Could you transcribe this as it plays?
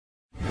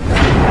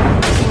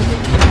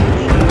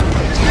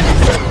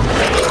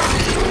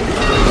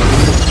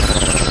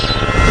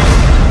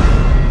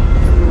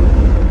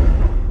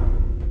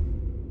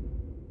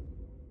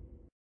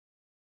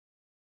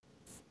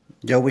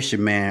Yo, it's your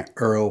man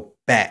Earl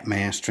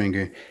Batman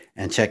Stringer,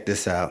 and check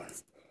this out.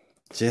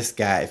 Just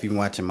got, if you're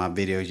watching my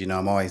videos, you know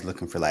I'm always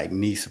looking for like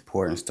knee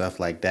support and stuff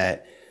like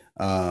that.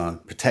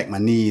 Protect my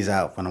knees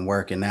out when I'm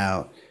working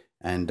out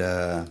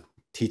and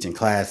teaching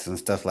classes and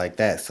stuff like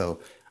that.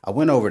 So I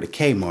went over to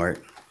Kmart,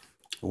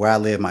 where I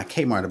live. My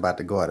Kmart about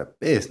to go out of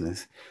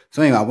business.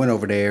 So anyway, I went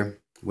over there,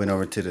 went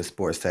over to the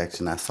sports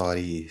section. I saw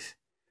these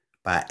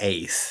by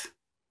Ace.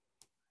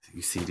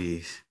 You see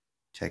these?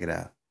 Check it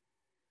out.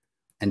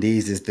 And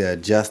these is the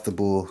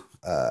adjustable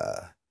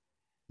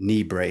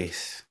knee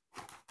brace.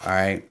 All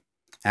right.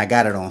 I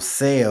got it on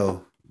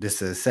sale. This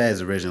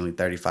says originally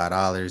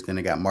 $35. Then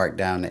it got marked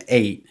down to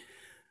it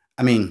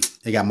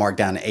got marked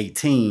down to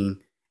 18.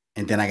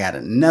 And then I got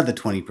another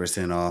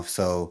 20% off.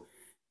 So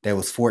there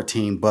was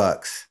 14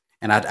 bucks.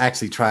 And I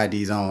actually tried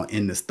these on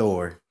in the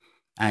store.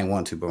 I ain't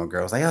want to, but my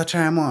girl was like, "Oh,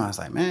 try them on." I was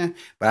like, "Man,"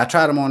 but I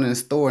tried them on in the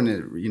store and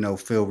it,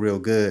 feel real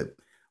good.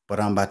 But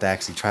I'm about to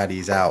actually try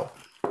these out.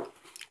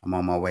 I'm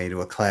on my way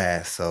to a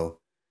class. So,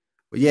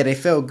 but yeah, they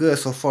felt good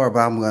so far. But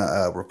I'm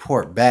gonna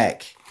report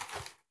back,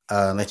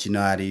 let you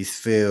know how these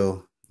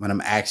feel when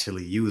I'm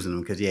actually using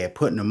them. Because yeah,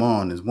 putting them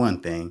on is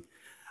one thing.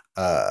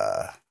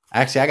 Uh,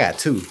 Actually, I got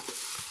two.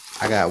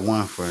 I got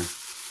one for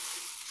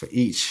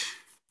each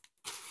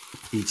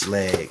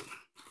leg.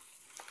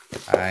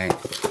 All right.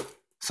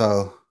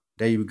 So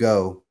there you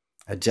go.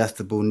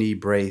 Adjustable knee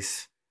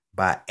brace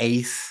by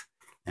Ace,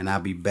 and I'll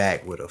be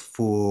back with a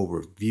full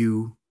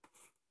review.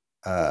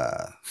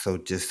 So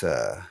just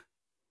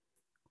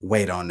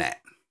wait on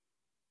that.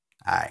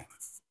 All right.